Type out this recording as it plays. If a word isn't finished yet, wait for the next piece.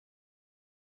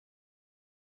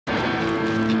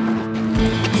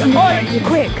Oi!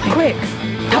 Quick, quick.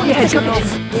 Cover your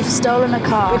head. We've stolen a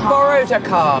car. We've borrowed a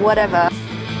car. Whatever.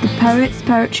 The Poets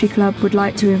Poetry Club would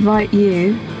like to invite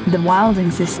you, the Wilding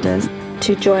Sisters,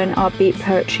 to join our Beat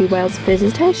Poetry Wales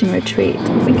visitation retreat.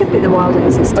 We could be the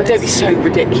Wilding Sisters. Oh, don't be so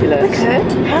ridiculous. We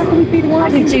could. How can we be the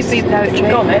Wilding I can Sisters? do beat poetry.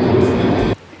 Go on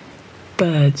then.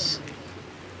 Birds.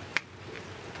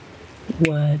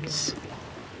 Words.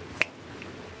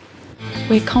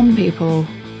 We're con people.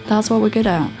 That's what we're good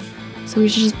at. So we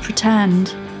should just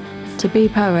pretend to be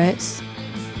poets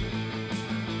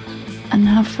and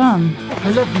have fun.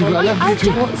 I love you, I love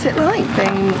you too. What's it like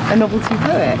being a novelty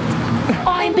poet?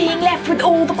 I'm being left with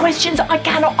all the questions I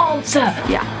cannot answer.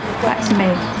 Yeah, back to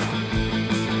me.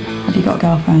 Have you got a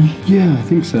girlfriend? Yeah, I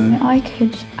think so. I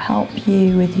could help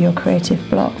you with your creative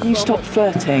block. Can you stop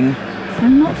flirting?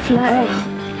 I'm not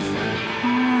flirting.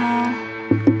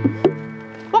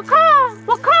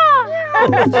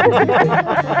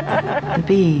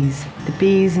 The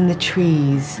bees in the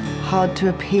trees, hard to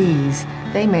appease.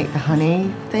 They make the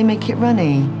honey, they make it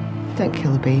runny. Don't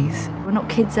kill the bees. We're not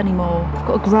kids anymore. We've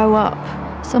got to grow up.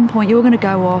 At some point you're going to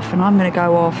go off and I'm going to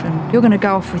go off and you're going to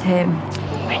go off with him.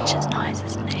 Richard's nice,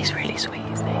 isn't he? He's really sweet,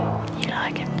 isn't he? You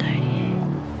like him, don't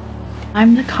you?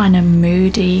 I'm the kind of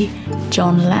moody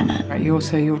John Lennon. Right, you're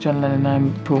John Lennon and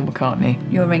I'm Paul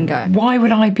McCartney. You're Ringo. Why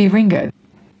would I be Ringo?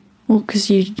 Well, because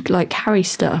you, like, carry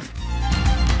stuff.